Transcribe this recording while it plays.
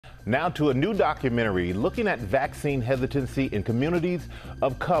Now to a new documentary looking at vaccine hesitancy in communities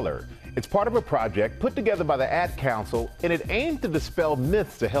of color. It's part of a project put together by the Ad Council, and it aims to dispel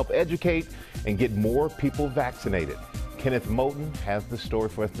myths to help educate and get more people vaccinated. Kenneth Moulton has the story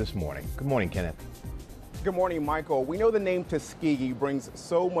for us this morning. Good morning, Kenneth. Good morning, Michael. We know the name Tuskegee brings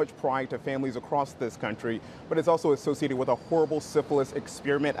so much pride to families across this country, but it's also associated with a horrible syphilis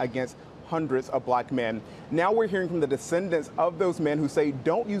experiment against hundreds of black men. Now we're hearing from the descendants of those men who say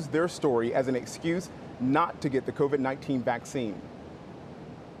don't use their story as an excuse not to get the COVID-19 vaccine.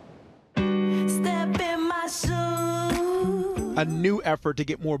 Step in my shoes. A new effort to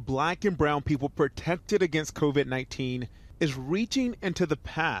get more black and brown people protected against COVID-19 is reaching into the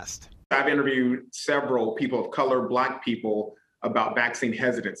past. I've interviewed several people of color, black people, about vaccine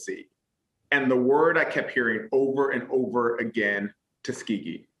hesitancy. And the word I kept hearing over and over again,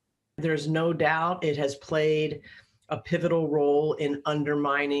 Tuskegee. There's no doubt it has played a pivotal role in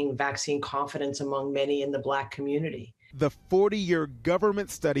undermining vaccine confidence among many in the black community. The 40-year government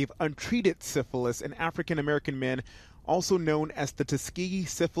study of untreated syphilis in African-American men, also known as the Tuskegee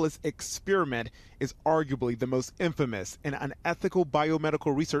syphilis experiment, is arguably the most infamous and unethical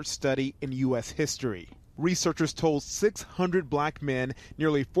biomedical research study in U.S. history. Researchers told 600 black men,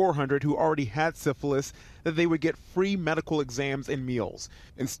 nearly 400 who already had syphilis, that they would get free medical exams and meals.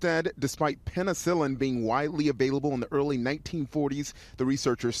 Instead, despite penicillin being widely available in the early 1940s, the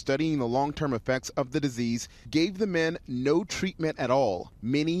researchers studying the long-term effects of the disease gave the men no treatment at all.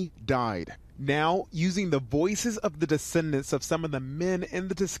 Many died. Now, using the voices of the descendants of some of the men in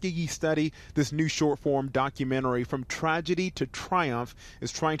the Tuskegee study, this new short-form documentary, From Tragedy to Triumph,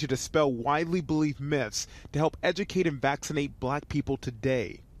 is trying to dispel widely believed myths to help educate and vaccinate black people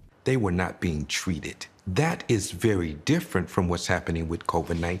today. They were not being treated. That is very different from what's happening with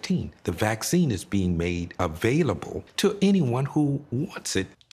COVID-19. The vaccine is being made available to anyone who wants it.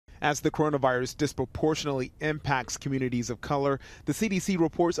 As the coronavirus disproportionately impacts communities of color, the CDC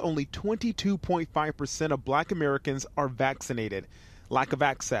reports only 22.5% of black Americans are vaccinated. Lack of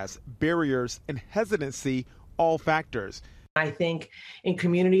access, barriers, and hesitancy, all factors. I think in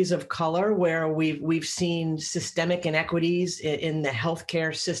communities of color where we've seen systemic inequities in the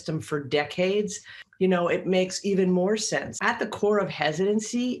healthcare system for decades, it makes even more sense. At the core of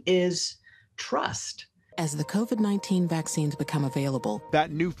hesitancy is trust. As the COVID-19 vaccines become available.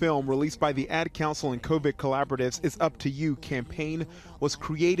 That new film, released by the Ad Council and COVID Collaboratives Is Up to You campaign, was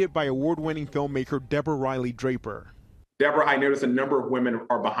created by award-winning filmmaker Deborah Riley Draper. Deborah, I noticed a number of women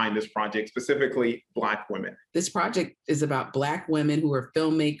are behind this project, specifically black women. This project is about black women who are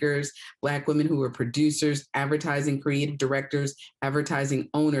filmmakers, black women who are producers, advertising creative directors, advertising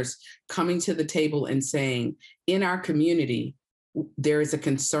owners, coming to the table and saying, in our community, there is a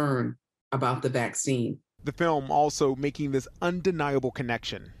concern about the vaccine. The film also making this undeniable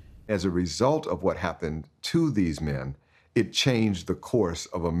connection. As a result of what happened to these men, it changed the course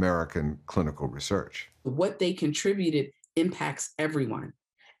of American clinical research. What they contributed impacts everyone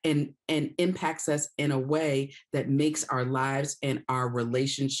and impacts us in a way that makes our lives and our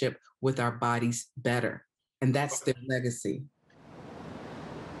relationship with our bodies better. And that's their legacy.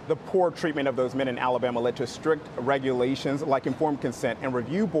 The poor treatment of those men in Alabama led to strict regulations like informed consent and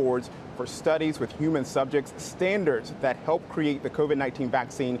review boards for studies with human subjects, standards that help create the COVID-19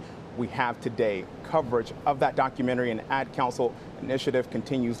 vaccine we have today. Coverage of that documentary and Ad Council initiative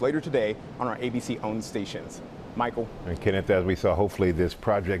continues later today on our ABC-owned stations. Michael. And Kenneth, as we saw, hopefully this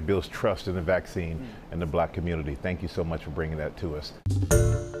project builds trust in the vaccine and the black community. Thank you so much for bringing that to us.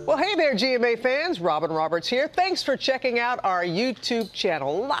 Well, hey there, GMA fans. Robin Roberts here. Thanks for checking out our YouTube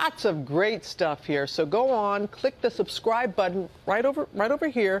channel. Lots of great stuff here. So go on, click the subscribe button right over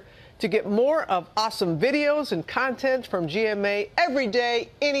here to get more of awesome videos and content from GMA every day,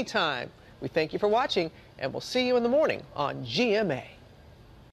 anytime. We thank you for watching, and we'll see you in the morning on GMA.